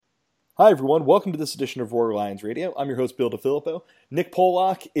Hi, everyone. Welcome to this edition of Roar Lions Radio. I'm your host, Bill DeFilippo. Nick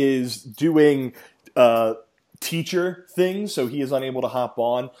Pollock is doing teacher things, so he is unable to hop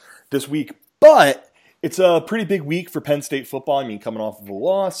on this week. But it's a pretty big week for Penn State football. I mean, coming off of a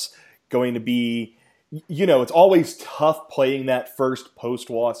loss, going to be, it's always tough playing that first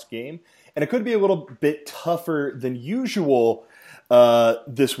post-loss game. And it could be a little bit tougher than usual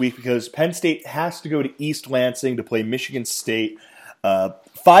this week because Penn State has to go to East Lansing to play Michigan State.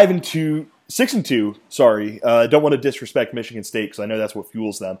 6-2. Sorry, don't want to disrespect Michigan State because I know that's what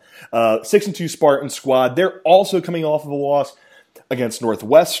fuels them. 6-2 Spartan squad. They're also coming off of a loss against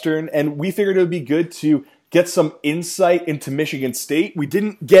Northwestern, and we figured it would be good to get some insight into Michigan State. We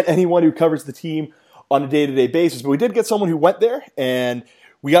didn't get anyone who covers the team on a day-to-day basis, but we did get someone who went there, and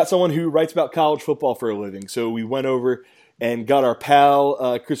we got someone who writes about college football for a living. So we went over and got our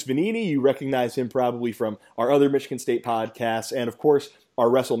pal, Chris Vannini. You recognize him probably from our other Michigan State podcasts, and of course, our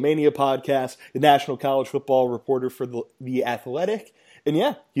WrestleMania podcast, the national college football reporter for the Athletic. And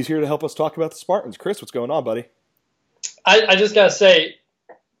yeah, he's here to help us talk about the Spartans. Chris, what's going on, buddy? I just got to say,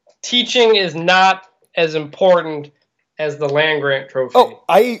 teaching is not as important as the land-grant trophy. Oh,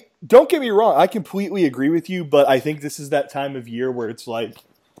 don't get me wrong. I completely agree with you, but I think this is that time of year where it's like,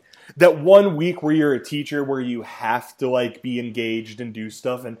 that 1 week where you're a teacher where you have to be engaged and do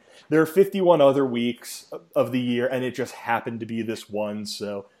stuff, and there are 51 other weeks of the year, and it just happened to be this one.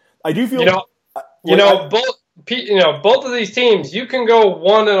 So I do feel both of these teams, you can go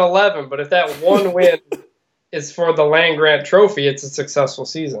 1-11, but if that one win is for the land grant trophy, it's a successful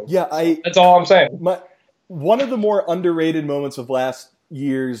season. Yeah, that's all I'm saying. One of the more underrated moments of last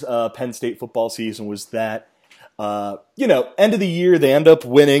year's Penn State football season was that. End of the year, they end up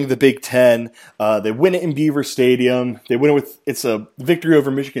winning the Big Ten. They win it in Beaver Stadium. They win it it's a victory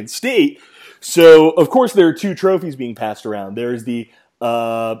over Michigan State. So, of course, there are two trophies being passed around. There's the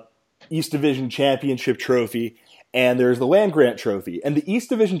East Division Championship Trophy, and there's the Land Grant Trophy. And the East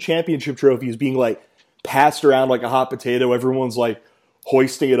Division Championship Trophy is being, passed around like a hot potato. Everyone's,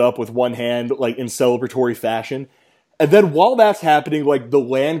 hoisting it up with one hand, in celebratory fashion. And then while that's happening, the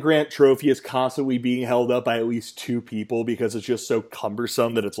land grant trophy is constantly being held up by at least two people because it's just so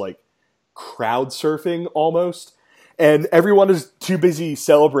cumbersome that it's crowd surfing almost. And everyone is too busy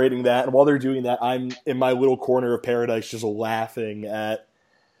celebrating that. And while they're doing that, I'm in my little corner of paradise just laughing at,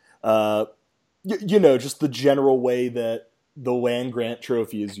 just the general way that the land grant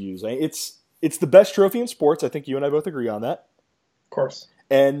trophy is used. It's the best trophy in sports. I think you and I both agree on that. Of course.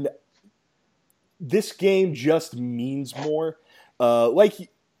 And this game just means more,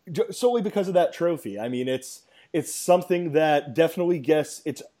 solely because of that trophy. I mean, it's something that definitely gets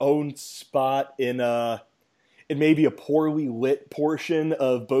its own spot in maybe a poorly lit portion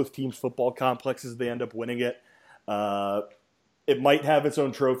of both teams' football complexes. They end up winning it. It might have its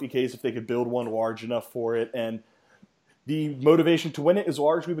own trophy case if they could build one large enough for it. And the motivation to win it is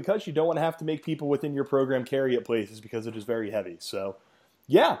largely because you don't want to have to make people within your program carry it places because it is very heavy. So,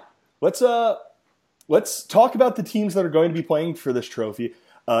 yeah, Let's talk about the teams that are going to be playing for this trophy.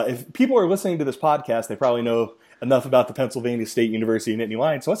 If people are listening to this podcast, they probably know enough about the Pennsylvania State University Nittany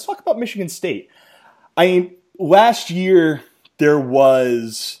Lions. So let's talk about Michigan State. Last year there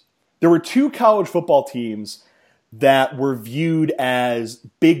were two college football teams that were viewed as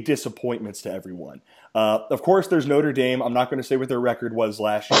big disappointments to everyone. Of course, there's Notre Dame. I'm not going to say what their record was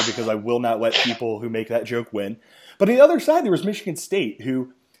last year because I will not let people who make that joke win. But on the other side, there was Michigan State,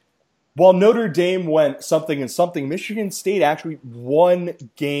 who, while Notre Dame went something and something, Michigan State actually won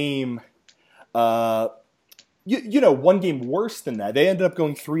game, one game worse than that. They ended up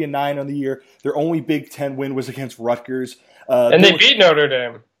going 3-9 on the year. Their only Big Ten win was against Rutgers. And they beat Notre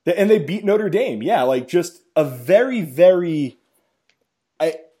Dame. And they beat Notre Dame, yeah. Just a very, very...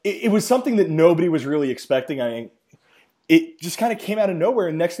 It was something that nobody was really expecting. It just kind of came out of nowhere,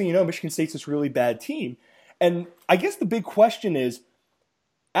 and next thing you know, Michigan State's this really bad team. And I guess the big question is,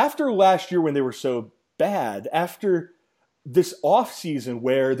 after last year when they were so bad, after this offseason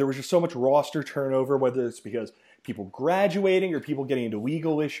where there was just so much roster turnover, whether it's because people graduating or people getting into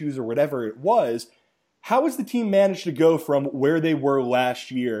legal issues or whatever it was, how has the team managed to go from where they were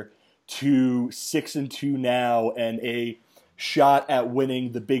last year to 6-2 now and a shot at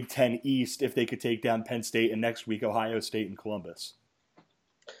winning the Big Ten East if they could take down Penn State and next week Ohio State and Columbus?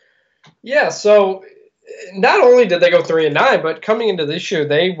 Yeah, so not only did they go 3-9, but coming into this year,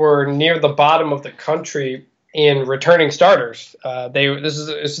 they were near the bottom of the country in returning starters.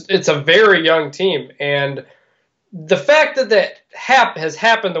 It's a very young team, and the fact that has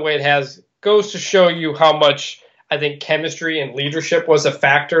happened the way it has goes to show you how much I think chemistry and leadership was a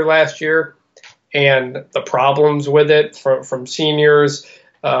factor last year, and the problems with it from seniors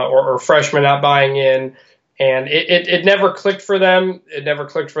or freshmen not buying in. And it never clicked for them. It never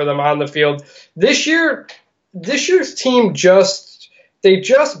clicked for them on the field. This year's team just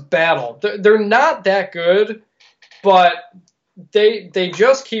battle. They're not that good, but they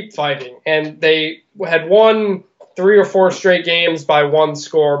just keep fighting. And they had won 3 or 4 straight games by 1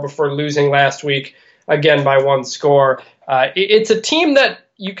 score before losing last week again by 1 score. It's a team that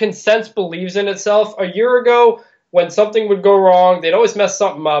you can sense believes in itself. A year ago, when something would go wrong, they'd always mess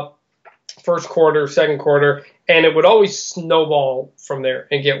something up. First quarter, second quarter, and it would always snowball from there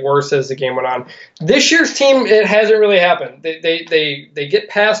and get worse as the game went on. This year's team, it hasn't really happened. They get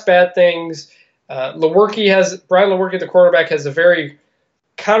past bad things. Brian Lewerke, the quarterback, has a very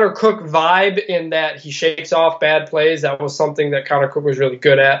Connor Cook vibe in that he shakes off bad plays. That was something that Connor Cook was really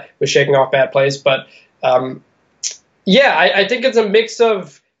good at, was shaking off bad plays. But I think it's a mix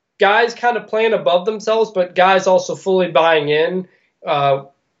of guys kind of playing above themselves, but guys also fully buying in.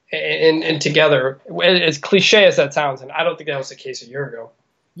 And together, as cliche as that sounds, and I don't think that was the case a year ago.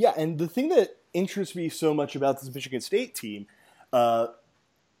 Yeah, and the thing that interests me so much about this Michigan State team,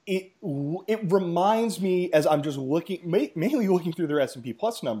 it reminds me, as I'm just mainly looking through their S&P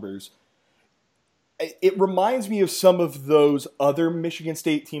Plus numbers, it reminds me of some of those other Michigan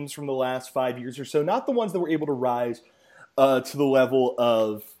State teams from the last 5 years or so, not the ones that were able to rise to the level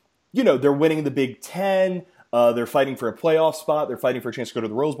of, they're winning the Big Ten, they're fighting for a playoff spot. They're fighting for a chance to go to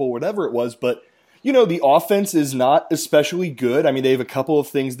the Rose Bowl, whatever it was. But, the offense is not especially good. I mean, they have a couple of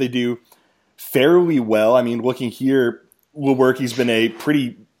things they do fairly well. I mean, looking here, Lewerke's been a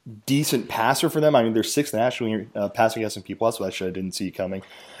pretty decent passer for them. I mean, they're 6th nationally passing S&P Plus, which I didn't see coming.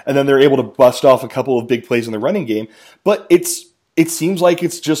 And then they're able to bust off a couple of big plays in the running game. But it seems like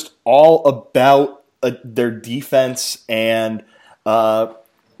it's just all about their defense and,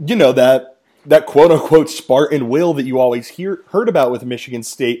 that quote-unquote Spartan will that you always heard about with Michigan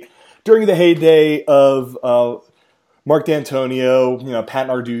State during the heyday of Mark D'Antonio, Pat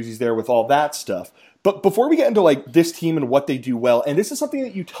Narduzzi's there with all that stuff. But before we get into this team and what they do well, and this is something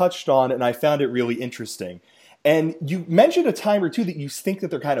that you touched on and I found it really interesting, and you mentioned a time or two that you think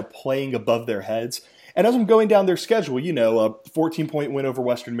that they're kind of playing above their heads. And as I'm going down their schedule, a 14-point win over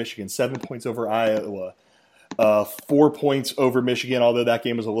Western Michigan, 7 points over Iowa, 4 points over Michigan, although that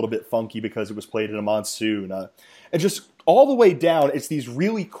game was a little bit funky because it was played in a monsoon. And just all the way down, it's these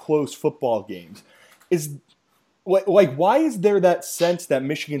really close football games. Why is there that sense that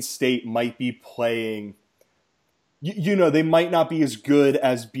Michigan State might be playing, they might not be as good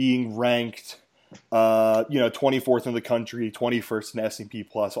as being ranked, 24th in the country, 21st in S&P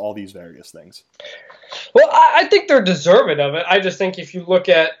Plus, all these various things? Well, I think they're deserving of it. I just think if you look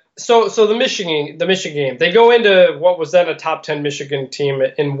at so the Michigan game, they go into what was then a top 10 Michigan team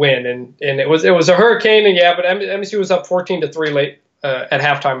and win, and it was a hurricane, and but MSU was up 14-3 late at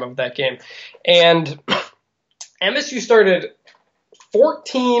halftime of that game, and MSU started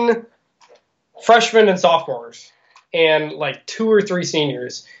 14 freshmen and sophomores and 2 or 3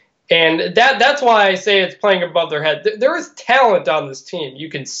 seniors. And that's why I say it's playing above their head. There is talent on this team. You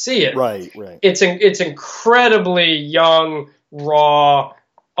can see it. Right. It's incredibly young, raw,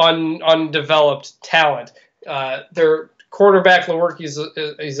 undeveloped talent. Their quarterback, Lewerke, he's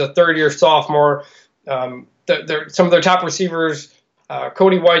a third-year sophomore. Some of their top receivers,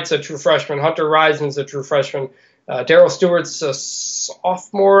 Cody White's a true freshman. Hunter Rison's a true freshman. Darrell Stewart's a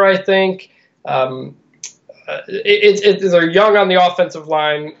sophomore, I think. They're young on the offensive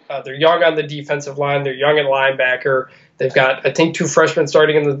line. They're young on the defensive line. They're young at linebacker. They've got, I think, 2 freshmen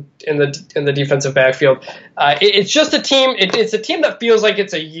starting in the defensive backfield. It's just a team. It's a team that feels like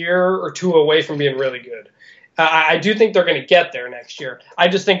it's a year or 2 away from being really good. I do think they're going to get there next year. I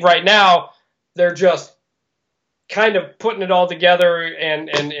just think right now they're just kind of putting it all together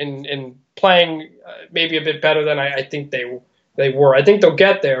and playing maybe a bit better than I think they were. I think they'll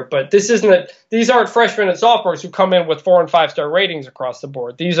get there, but these aren't freshmen and sophomores who come in with 4- and 5-star ratings across the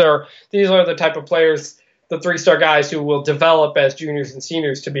board. These are the type of players, the 3-star guys who will develop as juniors and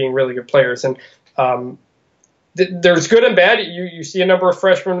seniors to being really good players. And there's good and bad. You see a number of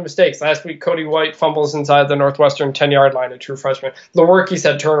freshman mistakes. Last week, Cody White fumbles inside the Northwestern 10-yard line, a true freshman. Lewerke's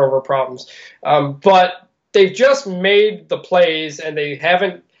had turnover problems. But they've just made the plays, and they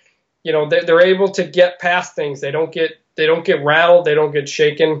haven't, they're able to get past things. They don't get rattled. They don't get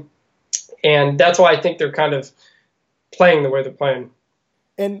shaken. And that's why I think they're kind of playing the way they're playing.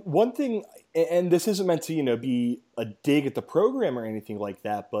 And one thing, and this isn't meant to, be a dig at the program or anything like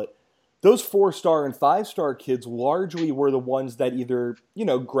that, but those 4-star and 5-star kids largely were the ones that either,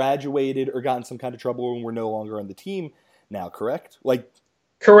 graduated or got in some kind of trouble and were no longer on the team now, correct?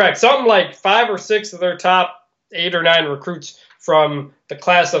 Correct. Something like 5 or 6 of their top 8 or 9 recruits from the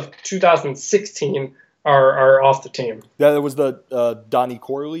class of 2016 are off the team. Yeah, that was the Donnie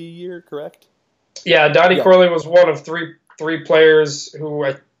Corley year, correct? Yeah, Donnie Corley was one of three players who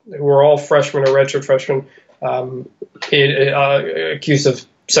were all freshmen or redshirt freshmen, accused of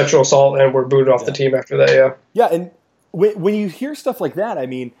sexual assault and were booted off the team after that. Yeah. Yeah, and when you hear stuff like that, I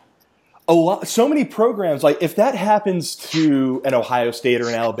mean, so many programs, like if that happens to an Ohio State or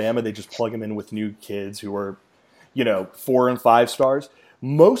an Alabama, they just plug them in with new kids who are, 4 and 5 stars.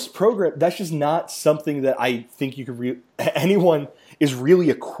 Most programs, that's just not something that I think you could anyone is really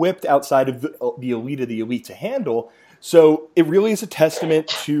equipped outside of the elite of the elite to handle. So it really is a testament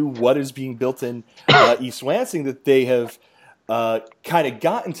to what is being built in East Lansing that they have kind of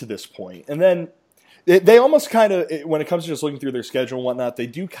gotten to this point. And then they almost kind of, when it comes to just looking through their schedule and whatnot, they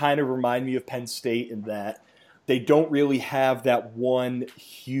do kind of remind me of Penn State in that they don't really have that one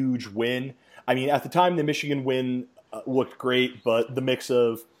huge win. I mean, at the time, the Michigan win looked great, but the mix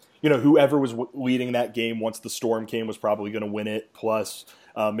of, whoever was leading that game once the storm came was probably going to win it. Plus,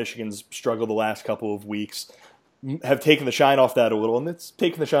 Michigan's struggled the last couple of weeks, have taken the shine off that a little, and it's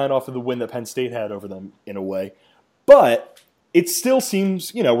taken the shine off of the win that Penn State had over them in a way. But it still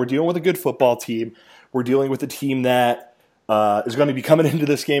seems, we're dealing with a good football team. We're dealing with a team that is going to be coming into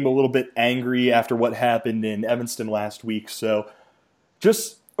this game a little bit angry after what happened in Evanston last week. So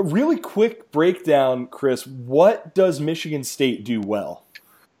just a really quick breakdown, Chris. What does Michigan State do well?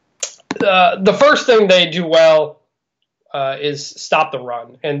 The first thing they do well is stop the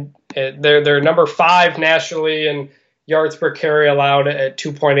run. And they're number 5 nationally in yards per carry allowed at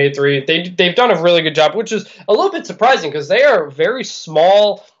 2.83. They've done a really good job, which is a little bit surprising because they are very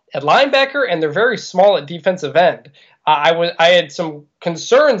small at linebacker and they're very small at defensive end. I had some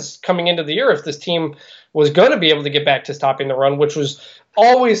concerns coming into the year if this team was going to be able to get back to stopping the run, which was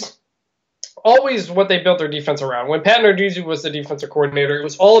always what they built their defense around. When Pat Narduzzi was the defensive coordinator, it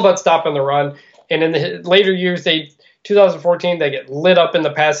was all about stopping the run. And in the later years, 2014, they get lit up in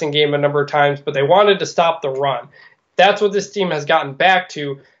the passing game a number of times, but they wanted to stop the run. That's what this team has gotten back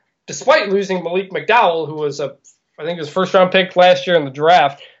to, despite losing Malik McDowell, who was I think his first round pick last year in the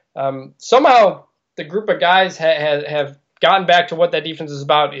draft. Somehow the group of guys have gotten back to what that defense is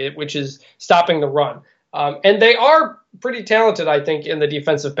about, which is stopping the run. And they are pretty talented, I think, in the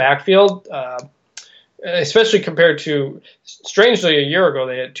defensive backfield, especially compared to, strangely, a year ago,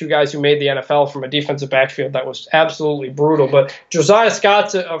 they had 2 guys who made the NFL from a defensive backfield that was absolutely brutal. But Josiah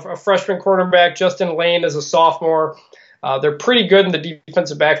Scott's a freshman quarterback. Justin Lane is a sophomore. They're pretty good in the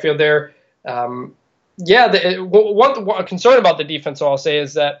defensive backfield there. One concern about the defense, I'll say,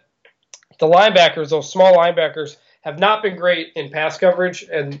 is that the linebackers, those small linebackers, have not been great in pass coverage,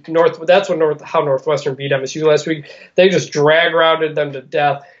 and that's how Northwestern beat MSU last week. They just drag routed them to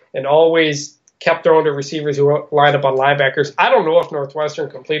death and always kept throwing to receivers who lined up on linebackers. I don't know if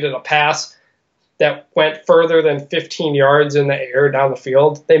Northwestern completed a pass that went further than 15 yards in the air down the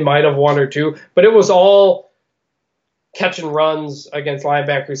field. They might have 1 or 2, but it was all catch and runs against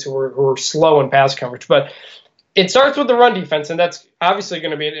linebackers who were slow in pass coverage. But it starts with the run defense, and that's obviously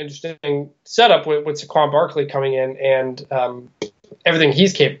going to be an interesting setup with Saquon Barkley coming in and everything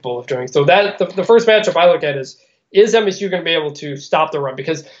he's capable of doing. So that the first matchup I look at is MSU going to be able to stop the run?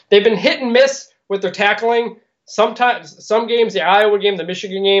 Because they've been hit and miss with their tackling. Sometimes, some games, the Iowa game, the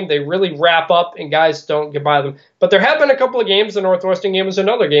Michigan game, they really wrap up and guys don't get by them. But there have been a couple of games, the Northwestern game was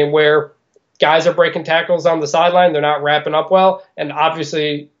another game, where guys are breaking tackles on the sideline. They're not wrapping up well. And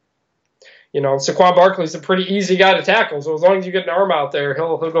obviously, Saquon Barkley's a pretty easy guy to tackle. So as long as you get an arm out there,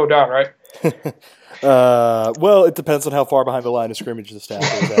 he'll go down, right? Well, it depends on how far behind the line of scrimmage the staff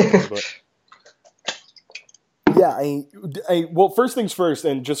is. But yeah, well, first things first,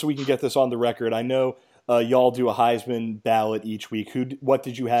 and just so we can get this on the record, I know y'all do a Heisman ballot each week. What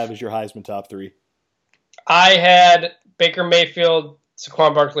did you have as your Heisman top 3? I had Baker Mayfield,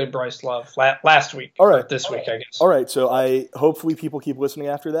 Saquon Barkley, Bryce Love last week. All right. This week, I guess. All right. So hopefully people keep listening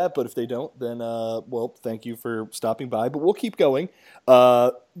after that. But if they don't, then well, thank you for stopping by. But we'll keep going.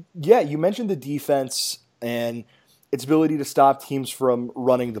 You mentioned the defense and its ability to stop teams from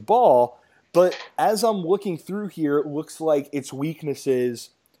running the ball. But as I'm looking through here, it looks like its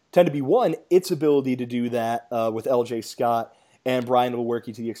weaknesses tend to be, one, its ability to do that with L.J. Scott and Brian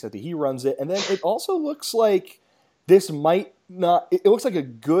Lewerke to the extent that he runs it. And then it also looks like this might not – it looks like a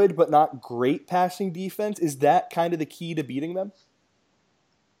good but not great passing defense. Is that kind of the key to beating them?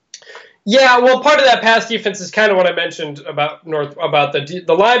 Yeah, well, part of that pass defense is kind of what I mentioned about the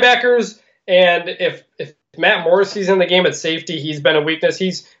linebackers. And if Matt Morrissey's in the game at safety, he's been a weakness.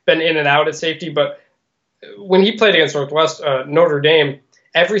 He's been in and out at safety. But when he played against Notre Dame,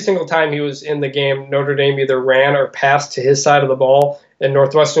 every single time he was in the game, Notre Dame either ran or passed to his side of the ball, and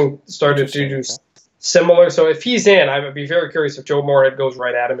Northwestern started to do similar. So if he's in, I would be very curious if Joe Moorhead goes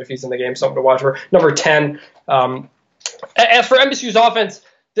right at him if he's in the game. Something to watch for. Number 10. As for MSU's offense,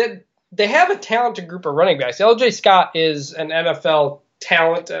 they have a talented group of running backs. LJ Scott is an NFL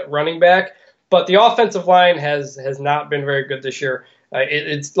talent at running back, but the offensive line has not been very good this year.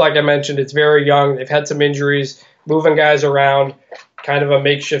 It's like I mentioned, it's very young. They've had some injuries, moving guys around, kind of a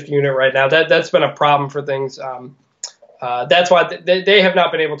makeshift unit right now. That's been a problem for things. That's why they have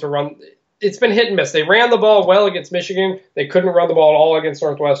not been able to run. It's been hit and miss. They ran the ball well against Michigan. They couldn't run the ball at all against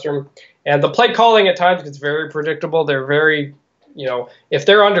Northwestern. And the play calling at times gets very predictable. They're very, if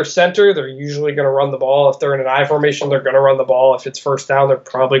they're under center, they're usually going to run the ball. If they're in an I formation, they're going to run the ball. If it's first down, they're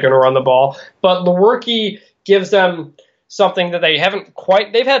probably going to run the ball. But Lewerke gives them something that they haven't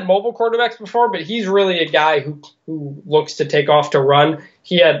quite. They've had mobile quarterbacks before, but he's really a guy who looks to take off to run.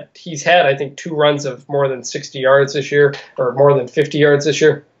 He's had, I think, 2 runs of more than 60 yards this year, or more than 50 yards this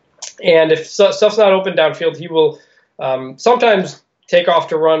year. And if stuff's not open downfield, he will sometimes take off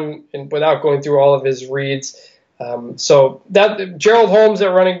to run without going through all of his reads. So that Gerald Holmes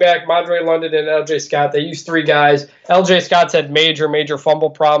at running back, Madre London, and LJ Scott, they use 3 guys. LJ Scott's had major fumble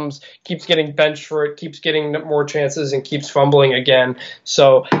problems, keeps getting benched for it, keeps getting more chances, and keeps fumbling again.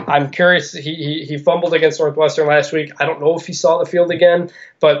 So I'm curious. He fumbled against Northwestern last week. I don't know if he saw the field again,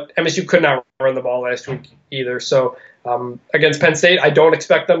 but MSU could not run the ball last week either. So against Penn State, I don't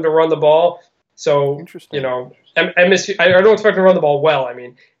expect them to run the ball. So, MSU, I don't expect them to run the ball well,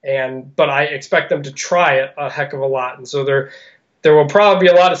 but I expect them to try it a heck of a lot. And so there will probably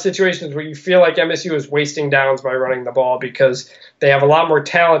be a lot of situations where you feel like MSU is wasting downs by running the ball because they have a lot more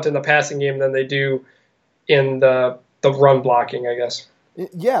talent in the passing game than they do in the run blocking, I guess.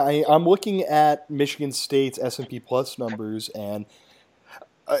 Yeah, I'm looking at Michigan State's S&P Plus numbers, and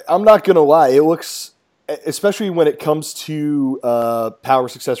I'm not going to lie, it looks, especially when it comes to power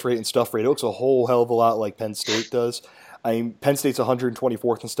success rate and stuff rate, it looks a whole hell of a lot like Penn State does. Penn State's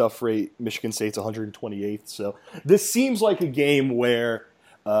 124th in stuff rate, Michigan State's 128th. So this seems like a game where,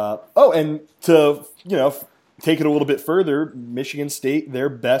 and to take it a little bit further, Michigan State, their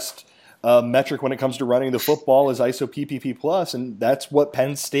best metric when it comes to running the football is ISO PPP plus, and that's what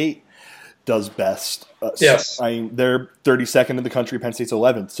Penn State does best. Yes. They're 32nd in the country, Penn State's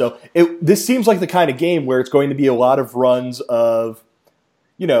 11th. So this seems like the kind of game where it's going to be a lot of runs of,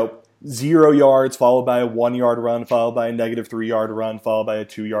 0 yards, followed by a 1 yard run, followed by a -3 yard run, followed by a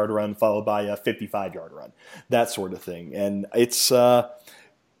 2 yard run, followed by a 55 yard run, that sort of thing. And it's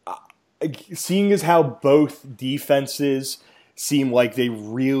seeing as how both defenses seem like they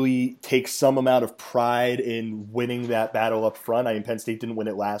really take some amount of pride in winning that battle up front. Penn State didn't win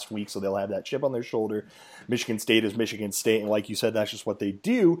it last week, so they'll have that chip on their shoulder. Michigan State is Michigan State, and like you said, that's just what they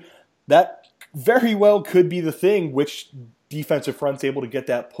do. That very well could be the thing which defensive front's able to get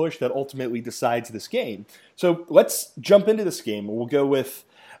that push that ultimately decides this game. So let's jump into this game. We'll go with,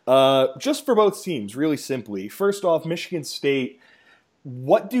 just for both teams, really simply. First off, Michigan State,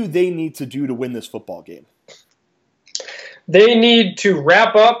 what do they need to do to win this football game? They need to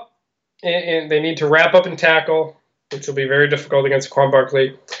wrap up, and they need to wrap up and tackle, which will be very difficult against Quan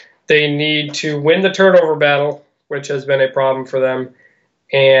Barkley. They need to win the turnover battle, which has been a problem for them.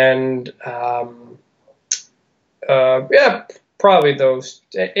 And, probably those.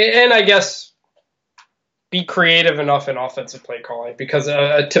 And I guess be creative enough in offensive play calling, because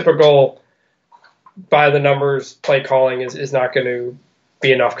a typical by-the-numbers play calling is not going to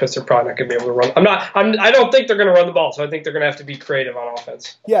be enough because they're probably not going to be able to run. I don't think they're going to run the ball, so I think they're going to have to be creative on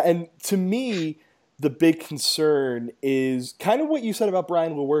offense. Yeah, and to me, the big concern is kind of what you said about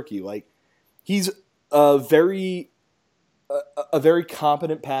Brian Lewerke. Like, he's a very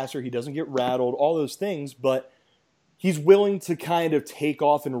competent passer. He doesn't get rattled, all those things, but he's willing to kind of take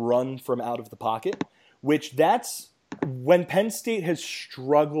off and run from out of the pocket, which that's when Penn State has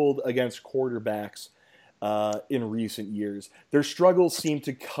struggled against quarterbacks in recent years. Their struggles seem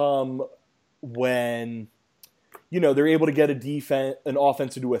to come when, they're able to get an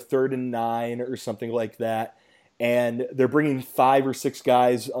offense into a 3rd and 9 or something like that, and they're bringing 5 or 6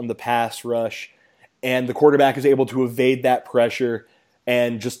 guys on the pass rush, and the quarterback is able to evade that pressure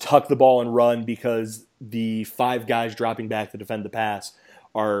and just tuck the ball and run because the 5 guys dropping back to defend the pass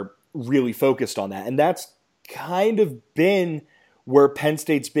are really focused on that. And that's kind of been where Penn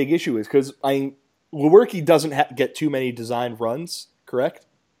State's big issue is, because Lewerke doesn't get too many designed runs, correct?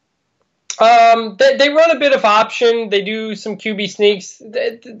 They run a bit of option. They do some QB sneaks.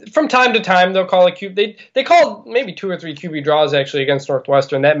 From time to time, they'll call a QB. They called maybe 2 or 3 QB draws actually against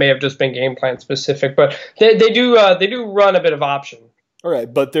Northwestern. That may have just been game plan specific, but they do run a bit of option. All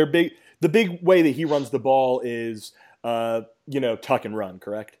right, but the big way that he runs the ball is, tuck and run,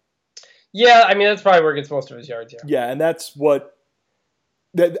 correct? Yeah, I mean that's probably where he gets most of his yards. Yeah. Yeah, and that's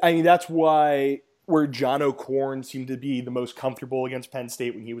why where John O'Corn seemed to be the most comfortable against Penn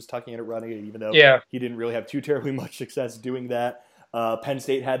State when he was tucking it and running it, even though he didn't really have too terribly much success doing that. Penn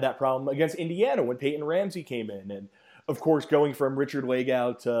State had that problem against Indiana when Peyton Ramsey came in, and of course, going from Richard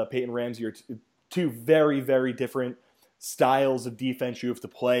Legout to Peyton Ramsey are two very, very different styles of defense you have to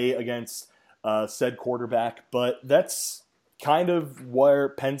play against said quarterback. But that's kind of where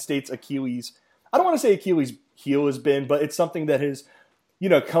Penn State's Achilles, I don't want to say Achilles heel has been, but it's something that has,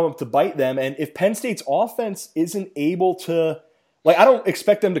 come up to bite them. And if Penn State's offense isn't able to, I don't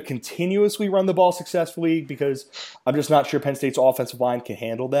expect them to continuously run the ball successfully because I'm just not sure Penn State's offensive line can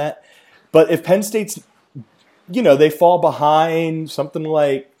handle that. But if Penn State's, they fall behind something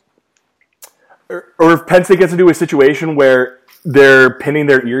like, or if Penn State gets into a situation where they're pinning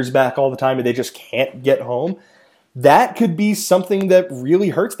their ears back all the time and they just can't get home, that could be something that really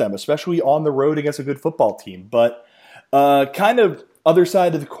hurts them, especially on the road against a good football team. But kind of other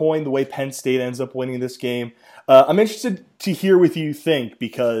side of the coin, the way Penn State ends up winning this game, I'm interested to hear what you think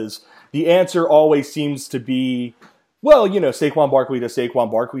because the answer always seems to be, Saquon Barkley does Saquon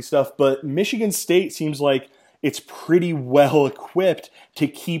Barkley stuff, but Michigan State seems like it's pretty well equipped to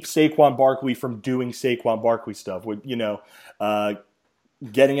keep Saquon Barkley from doing Saquon Barkley stuff with,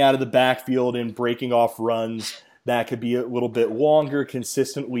 getting out of the backfield and breaking off runs that could be a little bit longer,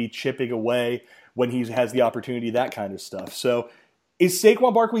 consistently chipping away when he has the opportunity, that kind of stuff. So is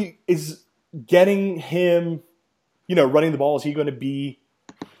Saquon Barkley, is getting him, running the ball, is he going to be,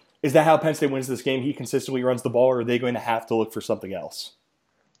 is that how Penn State wins this game? He consistently runs the ball, or are they going to have to look for something else?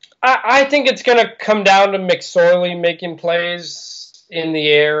 I think it's going to come down to McSorley making plays in the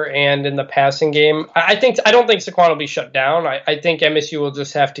air and in the passing game. I don't think Saquon will be shut down. I think MSU will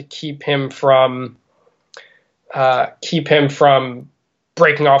just have to keep him from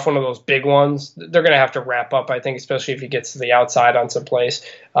breaking off one of those big ones. They're going to have to wrap up, I think, especially if he gets to the outside on some plays.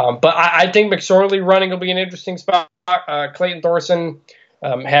 But I think McSorley running will be an interesting spot. Clayton Thorson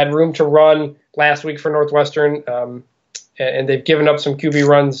had room to run last week for Northwestern. And they've given up some QB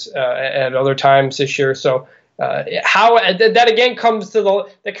runs at other times this year. So how that again comes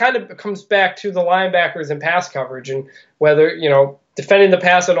back to the linebackers and pass coverage and whether, defending the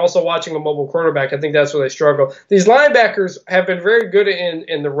pass and also watching a mobile quarterback. I think that's where they struggle. These linebackers have been very good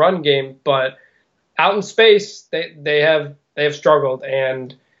in the run game, but out in space they have struggled,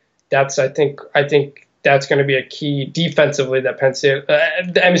 and that's I think that's going to be a key defensively that Penn State,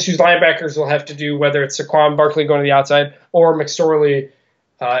 the MSU's linebackers will have to do, whether it's Saquon Barkley going to the outside or McSorley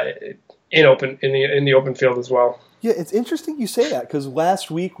in the open field as well. Yeah, it's interesting you say that because last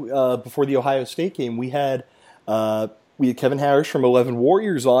week before the Ohio State game, we had Kevin Harris from 11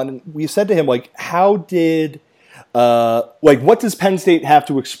 Warriors on, and we said to him, how did what does Penn State have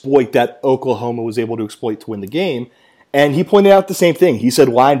to exploit that Oklahoma was able to exploit to win the game? And he pointed out the same thing. He said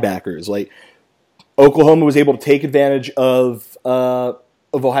linebackers, Oklahoma was able to take advantage of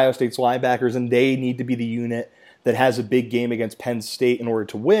Ohio State's linebackers, and they need to be the unit that has a big game against Penn State in order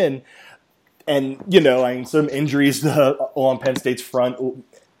to win. And, some injuries on Penn State's front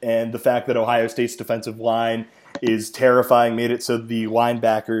and the fact that Ohio State's defensive line is terrifying made it so the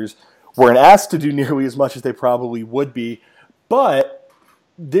linebackers weren't asked to do nearly as much as they probably would be. But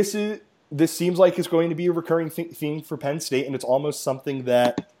this seems like it's going to be a recurring theme for Penn State, and it's almost something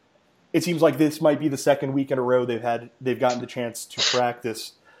that it seems like this might be the second week in a row they've gotten the chance to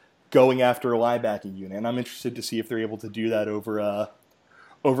practice going after a linebacking unit, and I'm interested to see if they're able to do that over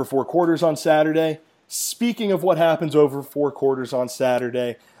 4 quarters on Saturday. Speaking of what happens over 4 quarters on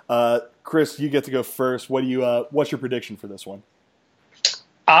Saturday, Chris, you get to go first. What's your prediction for this one?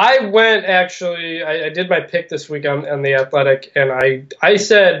 I did my pick this week on The Athletic, and I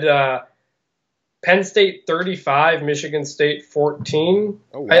said Penn State 35, Michigan State 14.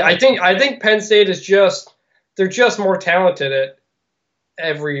 Oh, wow. I think Penn State is they're just more talented at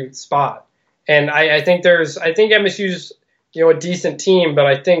every spot. And I think MSU's, a decent team, but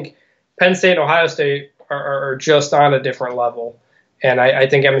I think Penn State and Ohio State are just on a different level. And I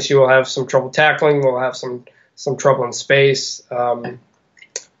think MSU will have some trouble tackling. They'll have some trouble in space. And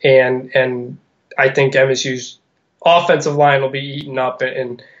I think MSU's offensive line will be eaten up,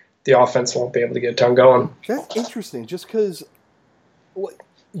 and the offense won't be able to get a ton going. That's interesting, just because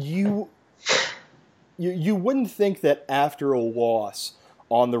you wouldn't think that after a loss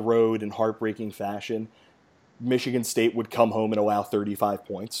on the road in heartbreaking fashion, Michigan State would come home and allow 35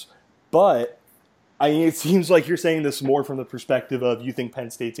 points. But it seems like you're saying this more from the perspective of you think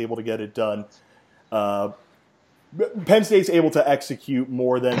Penn State's able to get it done Penn State's able to execute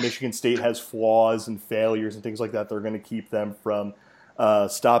more than Michigan State has flaws and failures and things like that. They're going to keep them from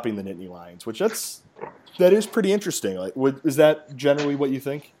stopping the Nittany Lions, which that is pretty interesting. Like, is that generally what you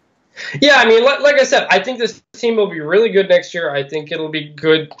think? Yeah, I mean, like I said, I think this team will be really good next year. I think it'll be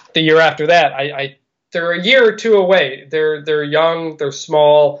good the year after that. They're a year or two away. They're young, they're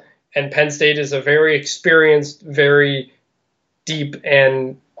small, and Penn State is a very experienced, very deep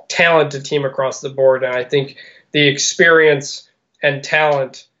and talented team across the board. And I think the experience and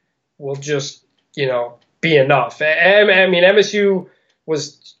talent will just, be enough. I mean, MSU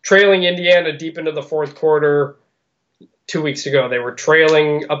was trailing Indiana deep into the fourth quarter 2 weeks ago. They were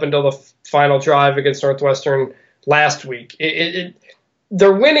trailing up until the final drive against Northwestern last week.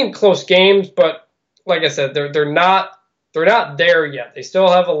 They're winning close games, but like I said, they're not there yet. They still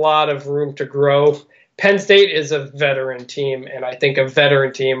have a lot of room to grow. Penn State is a veteran team, and I think a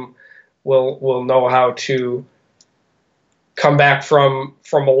veteran team will know how to come back from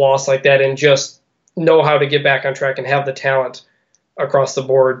a loss like that and just know how to get back on track and have the talent across the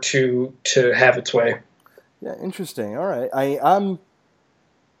board to have its way. Yeah, interesting. All right, I'm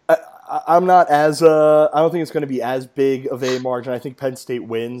not as I don't think it's going to be as big of a margin. I think Penn State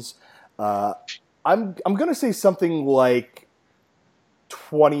wins. I'm going to say something like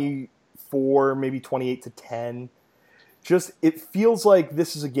 24, maybe 28-10. Just it feels like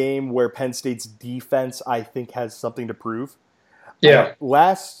this is a game where Penn State's defense, I think, has something to prove. Yeah.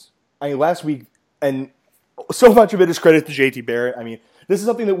 Last week, and so much of it is credit to JT Barrett. I mean, this is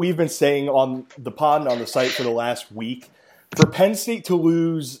something that we've been saying on the pod and on the site for the last week. For Penn State to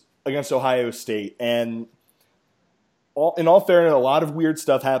lose against Ohio State, and in all fairness, a lot of weird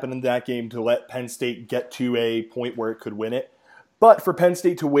stuff happened in that game to let Penn State get to a point where it could win it. But for Penn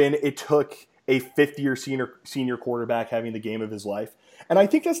State to win, it took a fifth-year senior quarterback having the game of his life. And I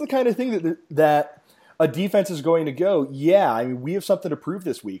think that's the kind of thing that a defense is going to go, yeah, I mean, we have something to prove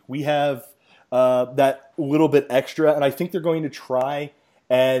this week. We have that little bit extra, and I think they're going to try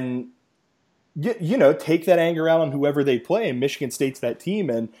and take that anger out on whoever they play, and Michigan State's that team.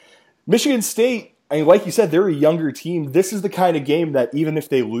 And Michigan State, I mean, like you said, they're a younger team. This is the kind of game that even if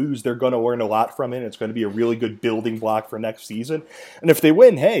they lose, they're going to learn a lot from it. It's going to be a really good building block for next season. And if they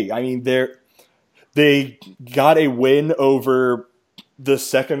win, hey, I mean, they got a win over the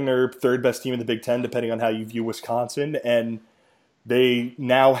second or third best team in the Big Ten, depending on how you view Wisconsin, and they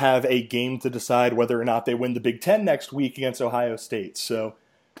now have a game to decide whether or not they win the Big Ten next week against Ohio State. So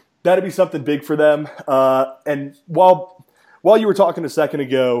that'd be something big for them. And while you were talking a second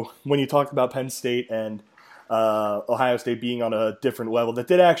ago, when you talked about Penn State and Ohio State being on a different level, that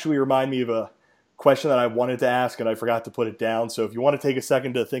did actually remind me of a question that I wanted to ask, and I forgot to put it down. So if you want to take a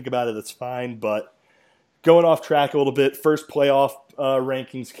second to think about it, that's fine. But going off track a little bit, first playoff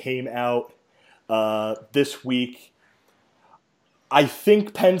rankings came out this week. I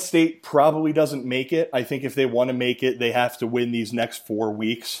think Penn State probably doesn't make it. I think if they want to make it, they have to win these next 4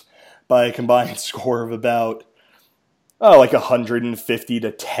 weeks by a combined score of about like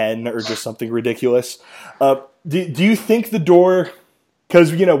 150-10 or just something ridiculous. Do you think the door,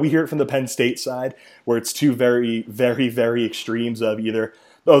 because we hear it from the Penn State side where it's two very, very, very extremes of either,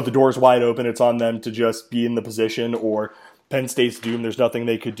 the door's wide open, it's on them to just be in the position, or Penn State's doomed, there's nothing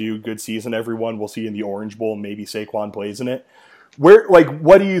they could do, good season, everyone, we'll see in the Orange Bowl, maybe Saquon plays in it.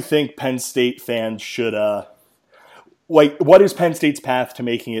 What do you think Penn State fans should what is Penn State's path to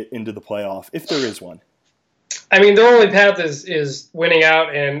making it into the playoff, if there is one? I mean, their only path is winning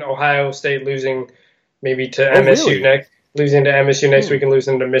out and Ohio State losing maybe to MSU really? next, losing to MSU next week and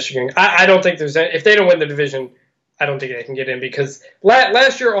losing to Michigan. I don't think there's if they don't win the division, I don't think they can get in, because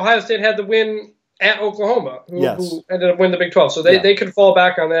last year Ohio State had the win at Oklahoma, who ended up winning the Big 12, so they could fall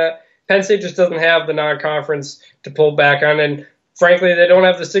back on that. Penn State just doesn't have the non-conference to pull back on, and frankly, they don't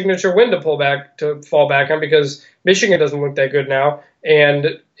have the signature win to fall back on, because Michigan doesn't look that good now,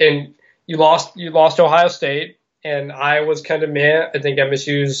 and you lost Ohio State, and Iowa's kind of meh. I think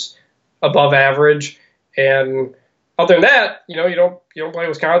MSU's above average, and other than that, you don't play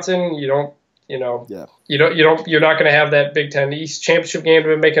Wisconsin, you're not going to have that Big Ten East championship game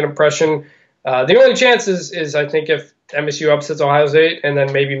to make an impression. The only chance is I think if MSU upsets Ohio State, and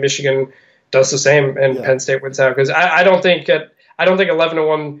then maybe Michigan does the same and Penn State wins out, because I don't think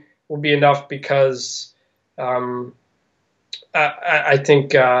 11-1 will be enough, because I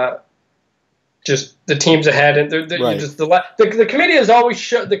think just the teams ahead, and the committee has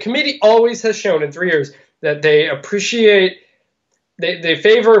always has shown in 3 years that they appreciate, they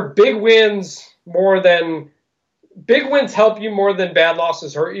favor big wins more than big wins help you more than bad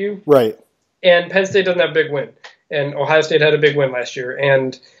losses hurt you. Right. And Penn State doesn't have a big win, and Ohio State had a big win last year,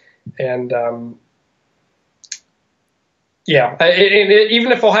 and Yeah,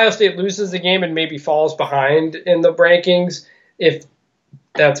 even if Ohio State loses the game and maybe falls behind in the rankings, if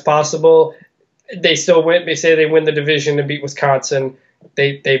that's possible, they still win. They say they win the division and beat Wisconsin.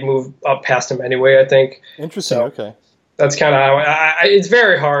 They move up past them anyway, I think. Interesting. So okay. that's kind of how it's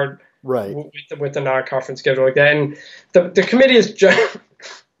very hard, right, with the non-conference schedule like that. And the committee is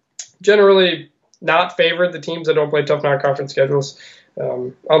generally not favored the teams that don't play tough non-conference schedules,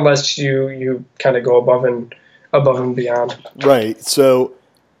 unless you kind of go above and beyond. Right. So,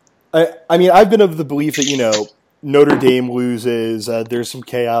 I mean, I've been of the belief that Notre Dame loses. There's some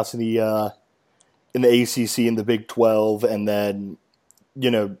chaos in the ACC and the Big 12, and then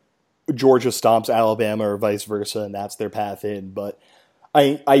Georgia stomps Alabama or vice versa, and that's their path in. But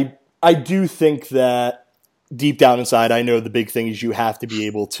I do think that deep down inside, I know the big thing is you have to be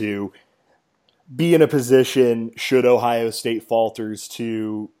able to be in a position, should Ohio State falters,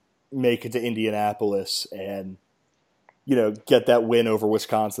 to make it to Indianapolis and get that win over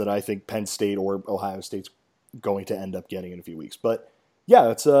Wisconsin that I think Penn State or Ohio State's going to end up getting in a few weeks. But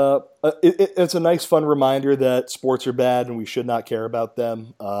yeah, it's a nice, fun reminder that sports are bad and we should not care about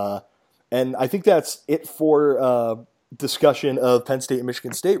them. And I think that's it for discussion of Penn State and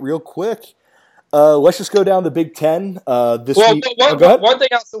Michigan State. Real quick, let's just go down the Big Ten. This week. Go ahead. One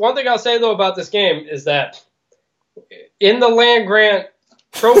thing I'll say though about this game is that in the land grant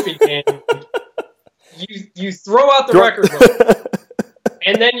trophy game, you throw out the record book,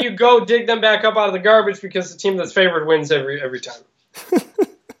 and then you go dig them back up out of the garbage because the team that's favored wins every time.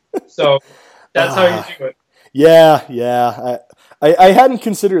 So that's how you do it. Yeah. I hadn't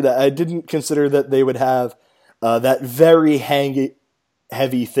considered that. I didn't consider that they would have that very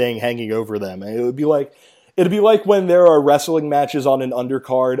heavy thing hanging over them. It'd be like when there are wrestling matches on an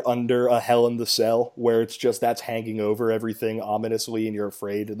undercard under a Hell in the Cell, where it's just that's hanging over everything ominously, and you're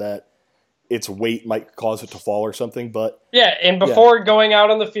afraid that its weight might cause it to fall or something. But yeah, and before going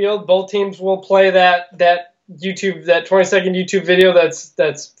out on the field, both teams will play that 20-second YouTube video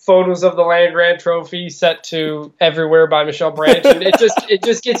that's photos of the land grant trophy set to Everywhere by Michelle Branch, and it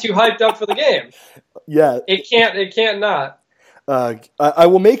just gets you hyped up for the game. Yeah, it can't not. I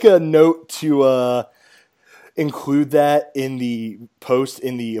will make a note to include that in the post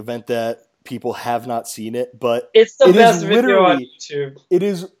in the event that people have not seen it. But it's the best video on YouTube. It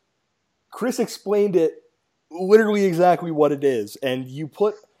is. Chris explained it literally exactly what it is, and you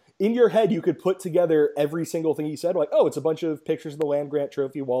put in your head, you could put together every single thing he said, like, oh, it's a bunch of pictures of the land grant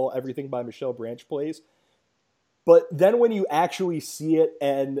trophy while Everything by Michelle Branch plays. But then when you actually see it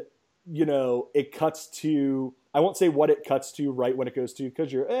and, it cuts to, I won't say what it cuts to right when it goes to,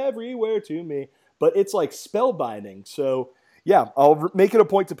 because you're everywhere to me, but it's like spellbinding. So yeah, I'll make it a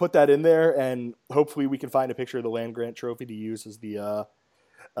point to put that in there, and hopefully we can find a picture of the land grant trophy to use as the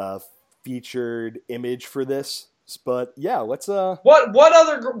featured image for this. But yeah, let's what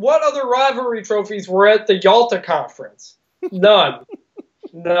other rivalry trophies were at the Yalta conference? None.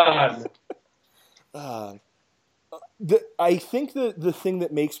 I think the thing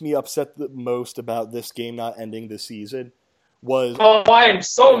that makes me upset the most about this game not ending this season was I am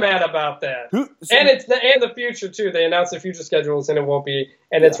so mad about that. And the future too. They announced the future schedules and it won't be,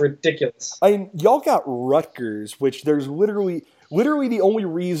 and it's ridiculous. Y'all got Rutgers, which there's literally the only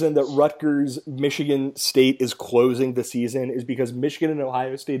reason that Rutgers Michigan State is closing the season is because Michigan and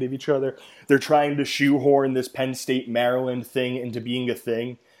Ohio State have each other. They're trying to shoehorn this Penn State Maryland thing into being a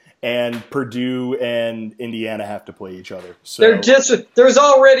thing, and Purdue and Indiana have to play each other. So there's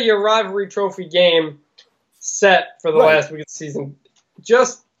already a rivalry trophy game set for the last week of the season.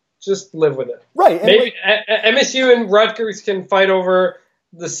 Just live with it. Right. And maybe MSU and Rutgers can fight over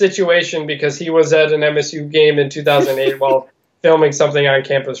the situation because he was at an MSU game in 2008 while filming something on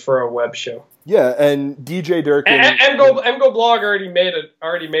campus for a web show. Yeah, and DJ Durkin MGO Blog already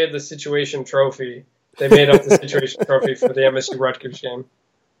made the situation trophy. They made up the situation trophy for the MSU Rutgers game.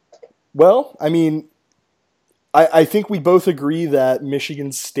 Well, I mean, I think we both agree that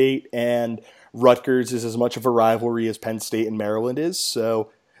Michigan State and Rutgers is as much of a rivalry as Penn State and Maryland is.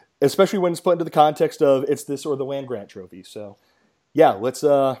 So, especially when it's put into the context of it's this or the land grant trophy. So, yeah, let's.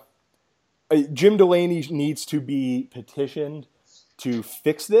 Jim Delaney needs to be petitioned to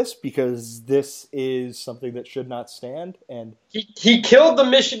fix this because this is something that should not stand. And he killed the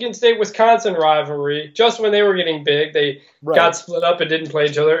Michigan State-Wisconsin rivalry just when they were getting big. They got split up and didn't play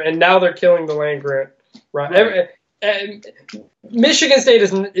each other, and now they're killing the land grant. Right. And Michigan State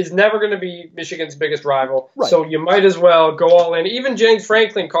is never going to be Michigan's biggest rival, so you might as well go all in. Even James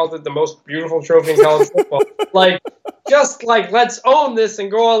Franklin called it the most beautiful trophy in college football. Let's own this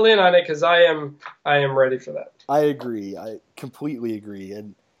and go all in on it because I am ready for that. I agree. I completely agree.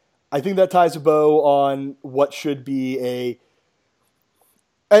 And I think that ties a bow on what should be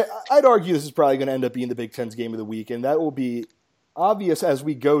I'd argue this is probably going to end up being the Big Ten's game of the week, and that will be obvious as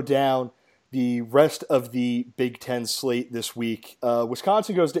we go down the rest of the Big Ten slate this week.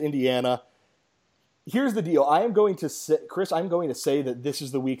 Wisconsin goes to Indiana. Here's the deal. I'm going to say that this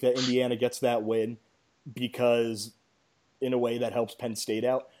is the week that Indiana gets that win because, in a way, that helps Penn State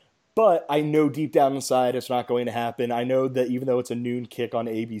out. But I know deep down inside it's not going to happen. I know that even though it's a noon kick on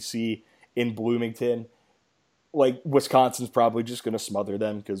ABC in Bloomington, like, Wisconsin's probably just going to smother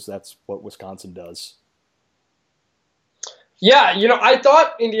them because that's what Wisconsin does. Yeah, I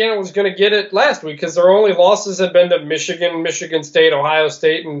thought Indiana was going to get it last week because their only losses had been to Michigan, Michigan State, Ohio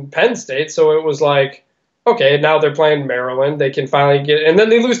State, and Penn State. So it was like, okay, now they're playing Maryland. They can finally get it. And then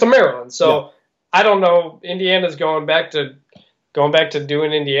they lose to Maryland. So yeah. I don't know. Indiana's going back to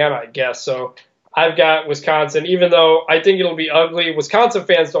doing Indiana, I guess. So I've got Wisconsin, even though I think it'll be ugly. Wisconsin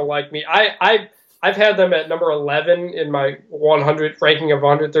fans don't like me. I've had them at number 11 in my 100 ranking of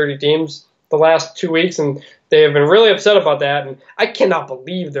 130 teams the last 2 weeks, and they have been really upset about that. And I cannot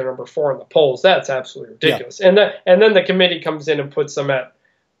believe they're number 4 in the polls. That's absolutely ridiculous. Yeah. And then the committee comes in and puts them at,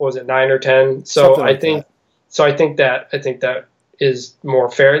 what was it, 9 or 10? So I think that is more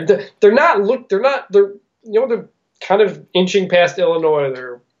fair. They're kind of inching past Illinois.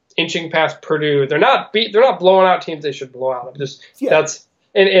 They're inching past Purdue. They're not blowing out teams they should blow out.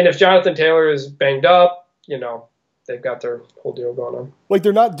 And if Jonathan Taylor is banged up, they've got their whole deal going on. Like,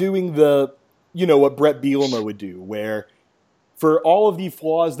 they're not doing what Brett Bielema would do, where for all of the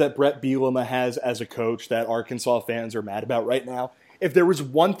flaws that Brett Bielema has as a coach that Arkansas fans are mad about right now, if there was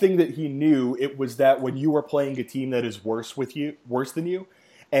one thing that he knew, it was that when you are playing a team that is worse than you,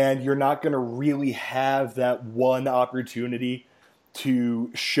 and you're not going to really have that one opportunity to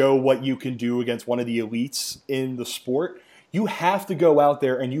show what you can do against one of the elites in the sport, you have to go out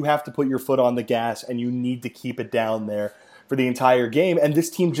there and you have to put your foot on the gas and you need to keep it down there for the entire game. And this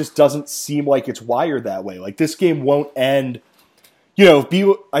team just doesn't seem like it's wired that way. Like, this game won't end.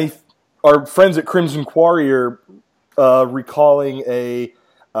 Our friends at Crimson Quarry are recalling an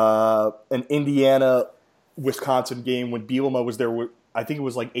Indiana-Wisconsin game when Bielema was there. I think it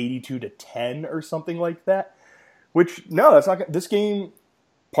was like 82-10 or something like that. Which, no, that's not this game,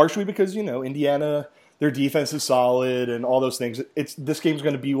 partially because, Indiana, their defense is solid and all those things. This game's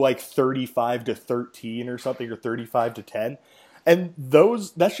going to be like 35-13 or something, or 35-10. And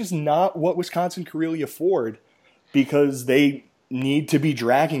that's just not what Wisconsin can really afford because need to be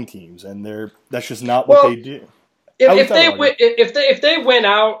dragging teams, and that's just not what they do. If they win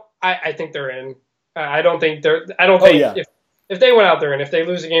out, I think they're in. I don't think if they went out, they're in. If they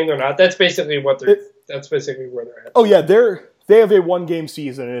lose a game, they're not. That's basically that's basically where they're at. Oh yeah, they have a 1-game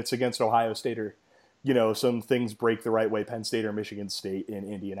season, and it's against Ohio State or, some things break the right way, Penn State or Michigan State in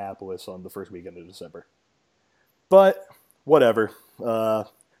Indianapolis on the first weekend of December. But whatever. I'm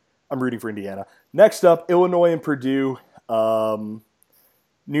rooting for Indiana. Next up, Illinois and Purdue. Noon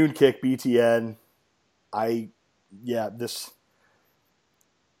kick, BTN.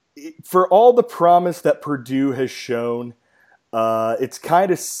 For all the promise that Purdue has shown, it's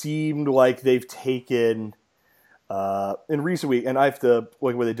kind of seemed like they've taken in recent week, and I have to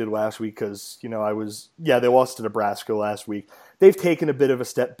look at what they did last week because they lost to Nebraska last week. They've taken a bit of a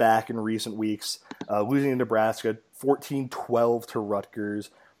step back in recent weeks, losing to Nebraska 14-12 to Rutgers,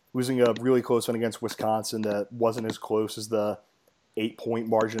 losing a really close one against Wisconsin that wasn't as close as the 8-point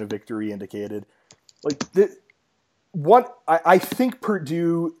margin of victory indicated. I think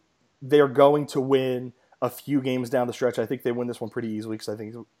Purdue, they're going to win a few games down the stretch. I think they win this one pretty easily because I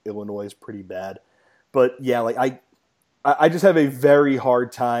think Illinois is pretty bad. But yeah, I just have a very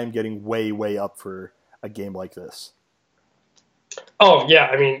hard time getting way, way up for a game like this. Oh yeah,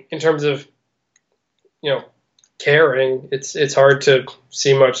 I mean, in terms of caring, it's hard to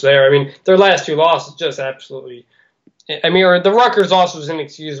see much there. I mean, their last 2 losses just absolutely. Or the Rutgers loss was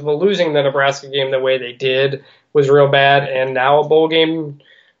inexcusable. Losing the Nebraska game the way they did was real bad, and now a bowl game,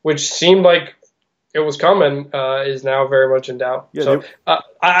 which seemed like it was coming, is now very much in doubt. Yeah,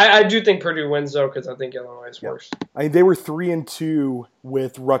 I do think Purdue wins, though, because I think Illinois is worse. They were 3-2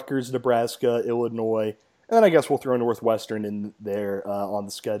 with Rutgers, Nebraska, Illinois, and then I guess we'll throw Northwestern in there on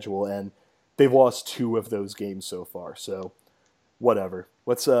the schedule, and they've lost 2 of those games so far. So whatever.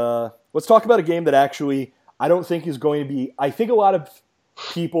 Let's talk about a game that actually I don't think is going to be. I think a lot of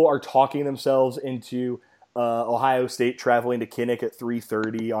people are talking themselves into Ohio State traveling to Kinnick at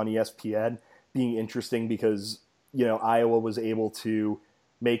 3:30 on ESPN being interesting because Iowa was able to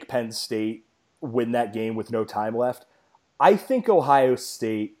make Penn State win that game with no time left. I think Ohio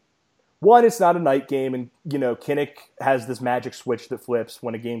State one, it's not a night game, and Kinnick has this magic switch that flips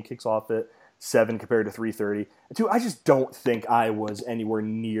when a game kicks off at 7 compared to 3:30. And two, I just don't think Iowa's anywhere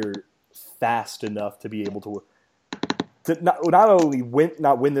near fast enough to be able to not only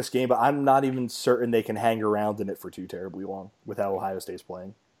not win this game, but I'm not even certain they can hang around in it for too terribly long with how Ohio State's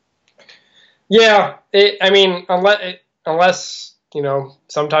playing. Yeah, unless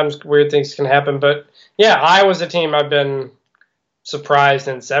sometimes weird things can happen, but yeah, Iowa's a team I've been surprised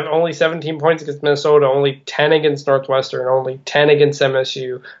in. Only 17 points against Minnesota, only 10 against Northwestern, only 10 against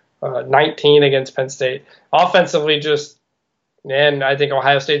MSU, 19 against Penn State. Offensively, and I think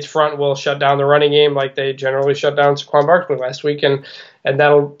Ohio State's front will shut down the running game like they generally shut down Saquon Barkley last week, and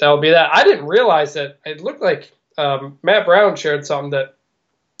that'll be that. I didn't realize that it looked like Matt Brown shared something that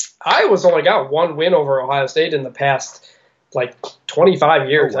Iowa's only got one win over Ohio State in the past 25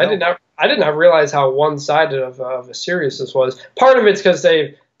 years. Oh, wow. I did not realize how one-sided of a series this was. Part of it's because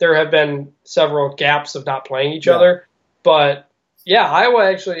there have been several gaps of not playing each other, but yeah, Iowa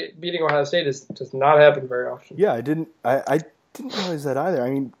actually beating Ohio State does not happen very often. Yeah, I didn't realize that either. I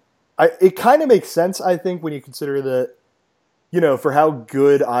mean, it kind of makes sense, I think, when you consider that, for how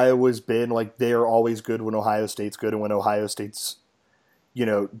good Iowa's been. They are always good when Ohio State's good, and when Ohio State's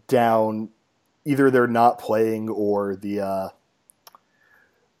down, either they're not playing or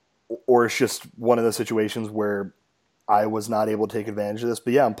or it's just one of those situations where Iowa's not able to take advantage of this.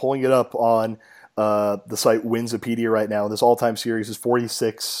 But yeah, I'm pulling it up on the site Winsipedia right now. This all-time series is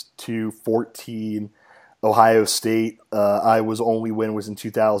 46-14 Ohio State. Iowa's only win was in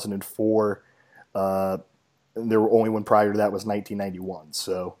 2004. And their only win prior to that was 1991.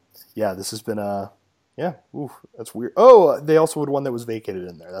 So yeah, this has been that's weird. Oh, they also had one that was vacated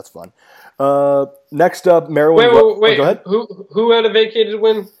in there. That's fun. Next up, Maryland. Wait. Go ahead. Who had a vacated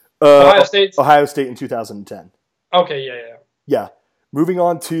win? Ohio State. Ohio State in 2010. Okay, yeah. Moving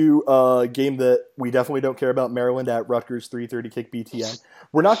on to a game that we definitely don't care about, Maryland at Rutgers, 3:30 kick BTN.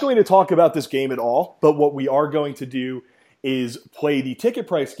 We're not going to talk about this game at all, but what we are going to do is play the ticket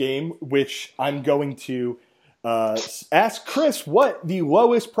price game, which I'm going to ask Chris what the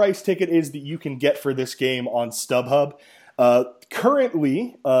lowest price ticket is that you can get for this game on StubHub.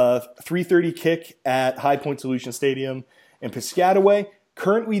 Currently, 3:30 kick at High Point Solution Stadium in Piscataway.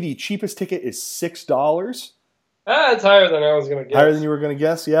 Currently, the cheapest ticket is $6. It's higher than I was going to guess. Higher than you were going to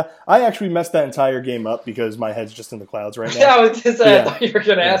guess, yeah. I actually messed that entire game up because my head's just in the clouds right now. Yeah, I thought you were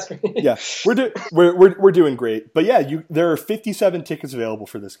going to ask me. Yeah, we're doing great. But yeah, there are 57 tickets available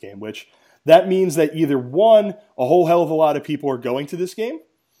for this game, which that means that either one, a whole hell of a lot of people are going to this game,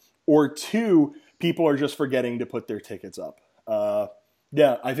 or two, people are just forgetting to put their tickets up.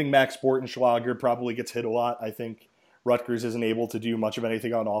 Yeah, I think Max Bortenschlager probably gets hit a lot. I think Rutgers isn't able to do much of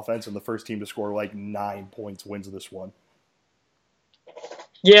anything on offense, and the first team to score 9 points wins this one.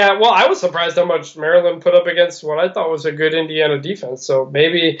 Yeah, well, I was surprised how much Maryland put up against what I thought was a good Indiana defense. So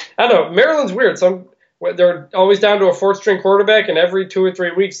maybe, I don't know, Maryland's weird. They're always down to a fourth-string quarterback, and every 2 or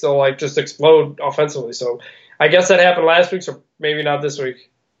 3 weeks they'll just explode offensively. So I guess that happened last week, so maybe not this week.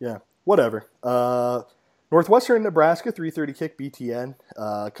 Yeah, whatever. Northwestern, Nebraska, 3:30 kick BTN,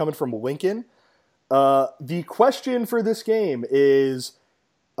 coming from Lincoln. The question for this game is,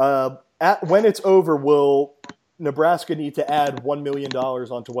 when it's over, will Nebraska need to add $1 million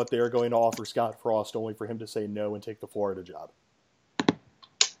onto what they are going to offer Scott Frost, only for him to say no and take the Florida job?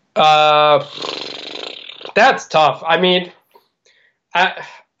 That's tough. I mean,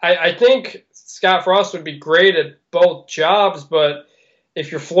 I think Scott Frost would be great at both jobs, but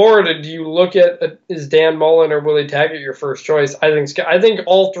if you're Florida, do you look at is Dan Mullen or Willie Taggart your first choice? I think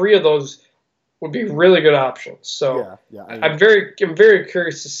all three of those would be really good options. So yeah, I'm very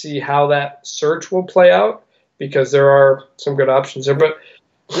curious to see how that search will play out, because there are some good options there. But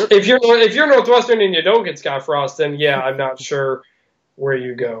if you're Northwestern and you don't get Scott Frost, then yeah, I'm not sure where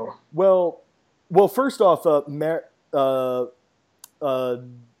you go. Well, first off,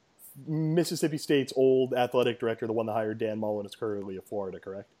 Mississippi State's old athletic director, the one that hired Dan Mullen, is currently at Florida,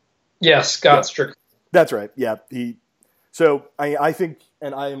 correct? Yes, Scott Strickland. That's right. Yeah, So I think,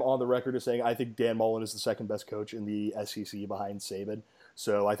 and I am on the record as saying, I think Dan Mullen is the second best coach in the SEC behind Saban.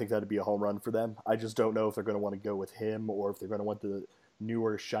 So I think that'd be a home run for them. I just don't know if they're going to want to go with him or if they're going to want the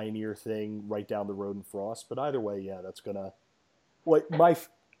newer, shinier thing right down the road in Frost. But either way, yeah, that's going to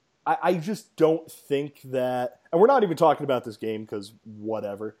I just don't think that, and we're not even talking about this game because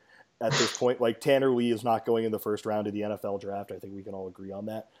whatever at this point. Tanner Lee is not going in the first round of the NFL draft. I think we can all agree on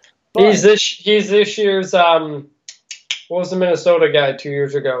that. But he's this year's what was the Minnesota guy 2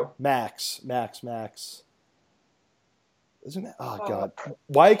 years ago? Max. Isn't it? Oh, God.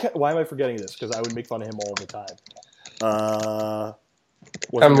 Why am I forgetting this? Because I would make fun of him all the time.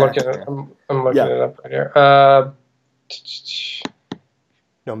 I'm looking it up right here.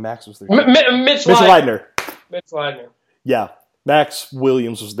 No, Max was their Mitch Leidner. Mitch Leidner. Yeah, Max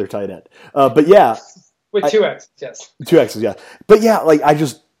Williams was their tight end. But yeah, with two X's, yes. 2 X's, yeah. But yeah, like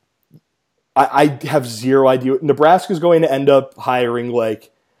I have zero idea. Nebraska's going to end up hiring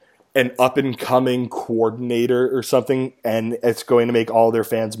like an up-and-coming coordinator or something, and it's going to make all their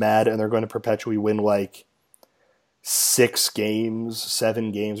fans mad, and they're going to perpetually win like 6 games,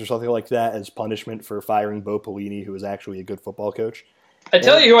 7 games, or something like that as punishment for firing Bo Pelini, who is actually a good football coach. I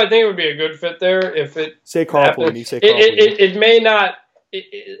tell you who I think would be a good fit there if it say Carl Pelini. It may not.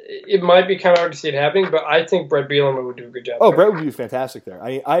 It might be kind of hard to see it happening, but I think Brett Bielema would do a good job. Oh, Brett would be fantastic there.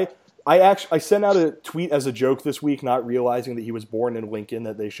 I sent out a tweet as a joke this week, not realizing that he was born in Lincoln,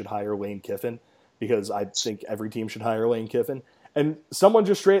 that they should hire Lane Kiffin, because I think every team should hire Lane Kiffin. And some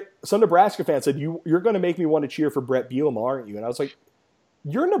Nebraska fan said, you're going to make me want to cheer for Brett Bielema, aren't you? And I was like,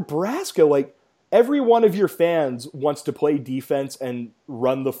 you're Nebraska. Like, every one of your fans wants to play defense and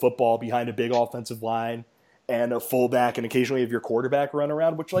run the football behind a big offensive line and a fullback, and occasionally have your quarterback run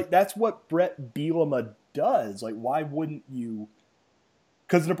around, which, like, that's what Brett Bielema does. Like, why wouldn't you?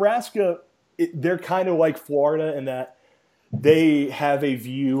 Because Nebraska, they're kind of like Florida in that they have a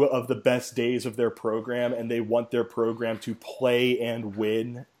view of the best days of their program, and they want their program to play and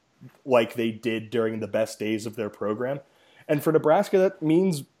win like they did during the best days of their program. And for Nebraska, that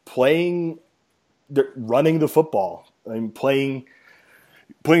means running the football. I mean,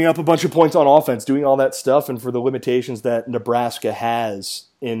 putting up a bunch of points on offense, doing all that stuff. And for the limitations that Nebraska has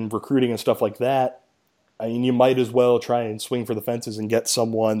in recruiting and stuff like that, I mean, you might as well try and swing for the fences and get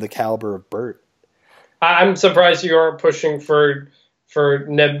someone the caliber of Burt. I'm surprised you aren't pushing for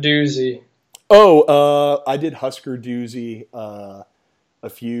Neb Doozy. Oh, I did Husker Doozy a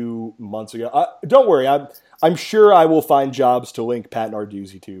few months ago. Don't worry, I'm sure I will find jobs to link Pat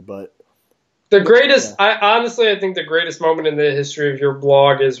Narduzzi to, but the greatest, yeah. I think the greatest moment in the history of your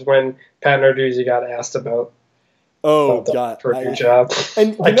blog is when Pat Narduzzi got asked about. Oh, God. Perfect job.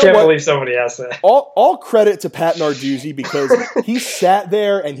 And I can't believe somebody asked that. All credit to Pat Narduzzi, because he sat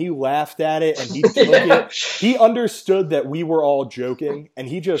there and he laughed at it and he took it. He understood that we were all joking, and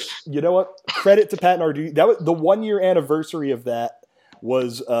he just, you know what? Credit to Pat Narduzzi. That was the 1-year anniversary of that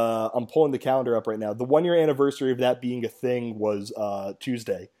was, I'm pulling the calendar up right now. The 1-year anniversary of that being a thing was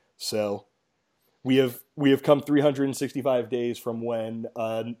Tuesday. So we have come 365 days from when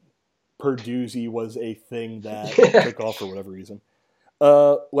Purduzzi was a thing that took off for whatever reason.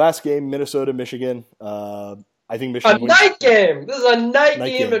 Last game, Minnesota, Michigan. I think Michigan. Night game. This is a night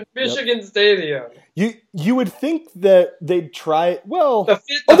game at Michigan Stadium. You would think that they'd try. Well, they're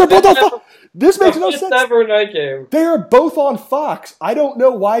both on Fox. This makes no sense. Ever night game. They are both on Fox. I don't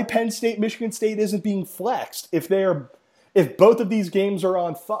know why Penn State, Michigan State isn't being flexed. If both of these games are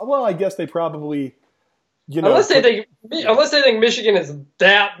on Fox, well, I guess they probably. Unless they think Michigan is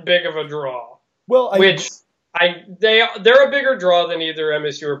that big of a draw. Well, they're a bigger draw than either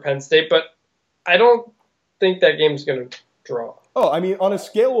MSU or Penn State, but I don't think that game's going to draw. Oh, I mean, on a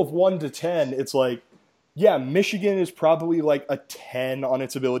scale of 1 to 10, it's like, yeah, Michigan is probably like a 10 on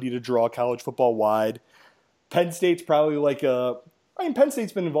its ability to draw college football wide. Penn State's probably like Penn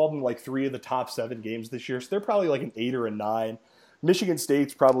State's been involved in like 3 of the top 7 games this year, so they're probably like an 8 or a 9. Michigan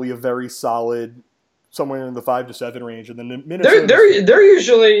State's probably a very solid, somewhere in the 5 to 7 range, and then Minnesota. They're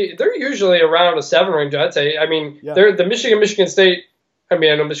usually around a 7 range, I'd say. I mean, they're the Michigan State. I mean,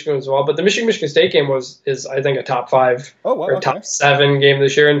 I know Michigan as well, but the Michigan State game is I think a top 5 or top 7 game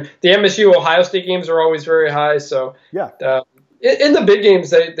this year, and the MSU Ohio State games are always very high. So in the big games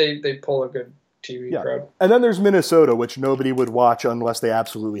they pull a good TV crowd. And then there's Minnesota, which nobody would watch unless they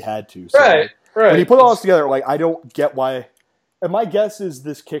absolutely had to. So right. When you put all this together, like I don't get why. And my guess is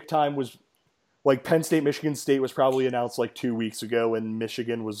this kick time was. Like Penn State, Michigan State was probably announced like 2 weeks ago, and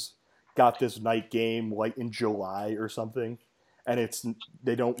Michigan got this night game like in July or something, and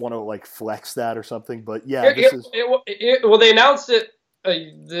they don't want to like flex that or something. But yeah, they announced it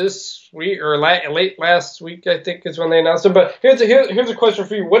this week or late last week, I think is when they announced it. But here's a question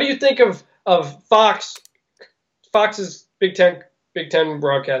for you: what do you think of Fox's Big Ten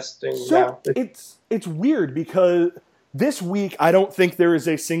broadcasting now? It's weird because. This week, I don't think there is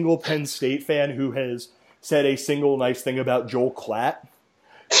a single Penn State fan who has said a single nice thing about Joel Klatt.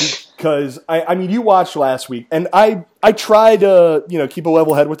 Because, I mean, you watched last week, and I tried to, keep a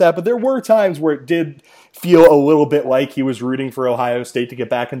level head with that, but there were times where it did feel a little bit like he was rooting for Ohio State to get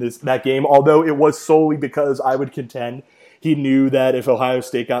back in that game, although it was solely because I would contend he knew that if Ohio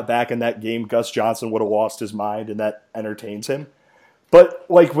State got back in that game, Gus Johnson would have lost his mind, and that entertains him. But,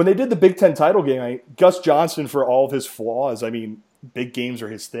 like, when they did the Big Ten title game, Gus Johnson, for all of his flaws, I mean, big games are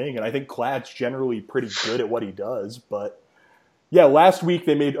his thing, and I think Klatt's generally pretty good at what he does. But yeah, last week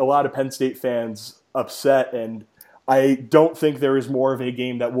they made a lot of Penn State fans upset, and I don't think there is more of a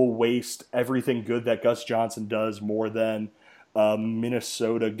game that will waste everything good that Gus Johnson does more than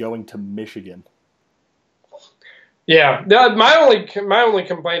Minnesota going to Michigan. Yeah, my only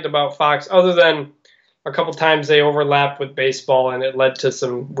complaint about Fox, other than a couple times they overlapped with baseball and it led to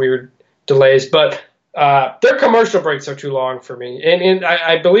some weird delays, but their commercial breaks are too long for me. And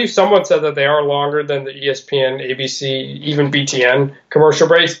I believe someone said that they are longer than the ESPN, ABC, even BTN commercial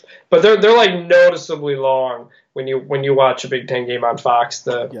breaks, but they're like noticeably long when you watch a Big Ten game on Fox.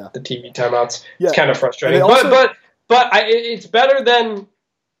 The TV timeouts, it's kind of frustrating. Also, but it's better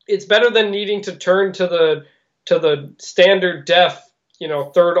than needing to turn to the standard def,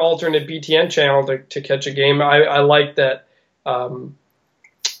 third alternate BTN channel to catch a game. I like that,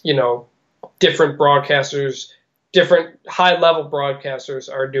 different broadcasters, different high-level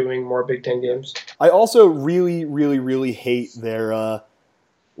broadcasters are doing more Big Ten games. I also really, really, really hate their,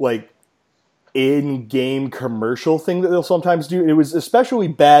 in-game commercial thing that they'll sometimes do. It was especially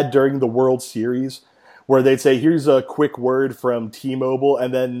bad during the World Series where they'd say, here's a quick word from T-Mobile,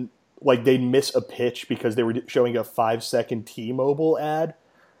 and then they'd miss a pitch because they were showing a 5-second T-Mobile ad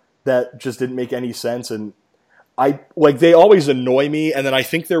that just didn't make any sense. And they always annoy me. And then I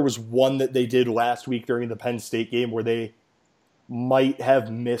think there was one that they did last week during the Penn State game where they might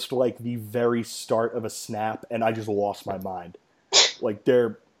have missed the very start of a snap, and I just lost my mind.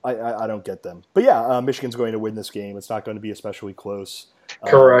 I don't get them. But yeah, Michigan's going to win this game. It's not going to be especially close.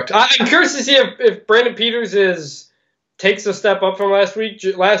 Correct. I'm curious to see if Brandon Peters takes a step up from last week.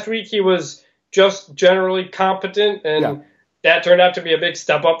 Last week he was just generally competent, and that turned out to be a big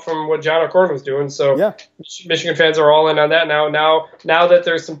step up from what John O'Korn was doing. So Michigan fans are all in on that now. Now that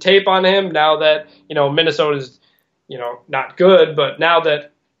there's some tape on him, now that Minnesota's not good, but now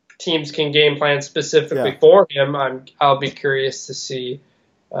that teams can game plan specifically for him, I'll be curious to see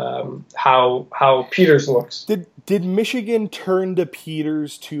how Peters looks. Did Michigan turn to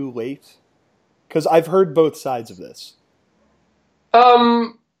Peters too late? Because I've heard both sides of this.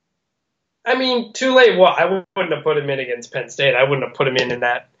 I mean, too late. Well, I wouldn't have put him in against Penn State. I wouldn't have put him in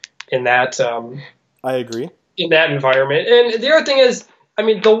that. I agree. In that environment. And the other thing is, I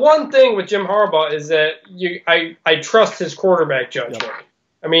mean, the one thing with Jim Harbaugh is that I trust his quarterback judgment. Yep.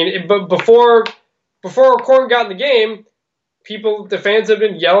 I mean, but before O'Korn got in the game, the fans have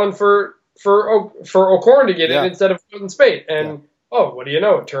been yelling for O'Korn to get in instead of Golden Spate. And what do you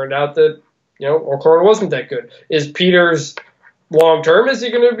know? It turned out that O'Korn wasn't that good. Is Peters long term? Is he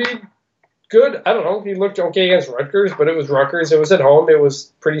going to be good? I don't know. He looked okay against Rutgers, but it was Rutgers. It was at home. It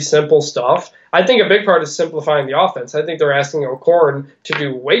was pretty simple stuff. I think a big part is simplifying the offense. I think they're asking O'Korn to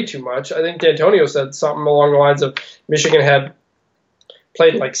do way too much. I think D'Antonio said something along the lines of Michigan had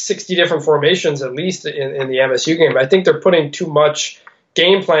played 60 different formations at least in the MSU game. I think they're putting too much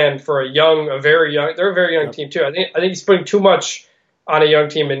game plan for they're a very young team too. I think he's putting too much on a young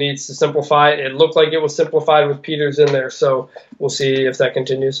team. It needs to simplify it. It looked like it was simplified with Peters in there, so we'll see if that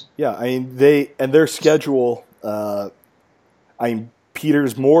continues. Yeah, I mean their schedule.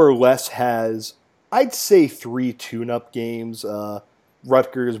 Peters more or less has, I'd say, 3 tune-up games.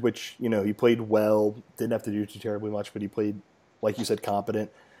 Rutgers, which he played well, didn't have to do too terribly much, but he played, like you said,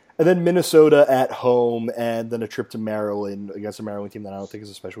 competent. And then Minnesota at home, and then a trip to Maryland against a Maryland team that I don't think is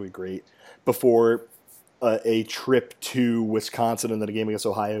especially great, before a trip to Wisconsin and then a game against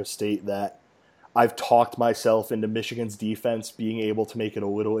Ohio State that I've talked myself into Michigan's defense being able to make it a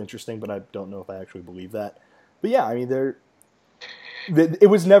little interesting, but I don't know if I actually believe that. But yeah, I mean, it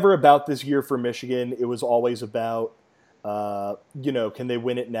was never about this year for Michigan. It was always about, can they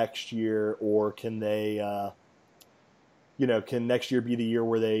win it next year, or can they, can next year be the year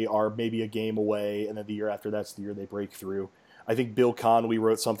where they are maybe a game away, and then the year after that's the year they break through. I think Bill Connolly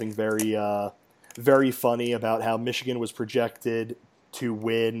wrote something very, very funny about how Michigan was projected to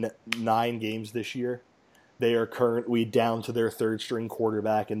win 9 games this year. They are currently down to their third-string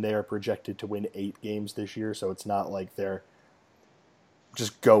quarterback, and they are projected to win 8 games this year, so it's not like they're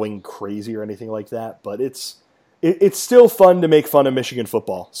just going crazy or anything like that. But it's still fun to make fun of Michigan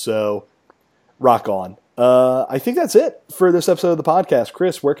football, so rock on. I think that's it for this episode of the podcast.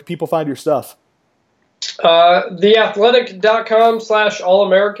 Chris, where can people find your stuff?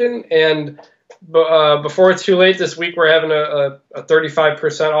 Theathletic.com/All-American, and before it's too late this week, we're having a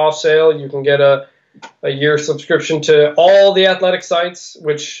 35% off sale. You can get a year subscription to all the Athletic sites,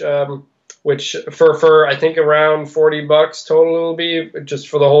 which for I think around $40 total will be just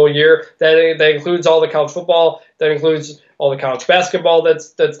for the whole year. That includes all the college football. That includes all the college basketball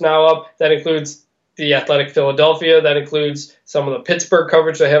that's now up. That includes The Athletic Philadelphia. That includes some of the Pittsburgh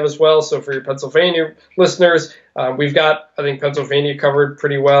coverage they have as well. So for your Pennsylvania listeners, we've got, I think, Pennsylvania covered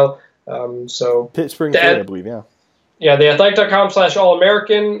pretty well. So Pittsburgh, I believe, yeah. Yeah,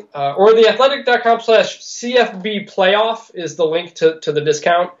 theathletic.com/All-American or theathletic.com/CFB Playoff is the link to the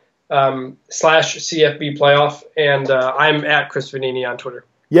discount /CFB Playoff. And I'm at Chris Vanini on Twitter.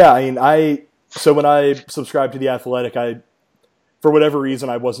 Yeah, I mean, so when I subscribed to The Athletic, for whatever reason,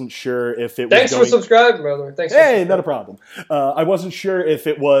 I wasn't sure if it was Thanks for subscribing, brother. Hey, not a problem. I wasn't sure if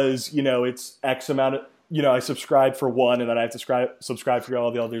it was, it's X amount of, I subscribed for one and then I have to subscribe for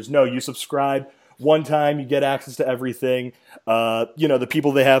all the others. No, you subscribe one time, you get access to everything. The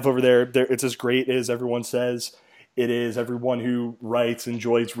people they have over there, it's as great as everyone says it is. Everyone who writes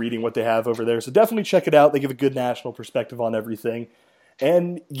enjoys reading what they have over there. So definitely check it out. They give a good national perspective on everything.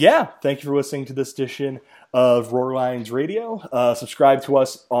 And yeah, thank you for listening to this edition of Roar Lions Radio. Subscribe to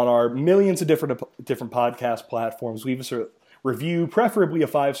us on our millions of different podcast platforms. Leave us a review, preferably a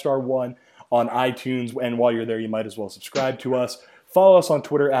 5-star one on iTunes. And while you're there, you might as well subscribe to us. Follow us on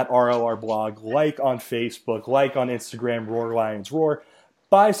Twitter at RLRblog. Like on Facebook. Like on Instagram, Roar Lions Roar.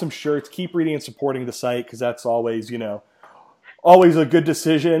 Buy some shirts. Keep reading and supporting the site because that's always, always a good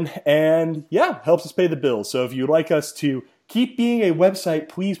decision. And yeah, helps us pay the bills. So if you'd like us to keep being a website,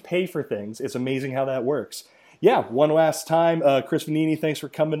 please pay for things. It's amazing how that works. Yeah, one last time, Chris Vanini, thanks for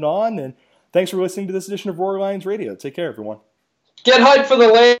coming on, and thanks for listening to this edition of Roar Lions Radio. Take care, everyone. Get hyped for the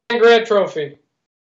Land Grant Trophy.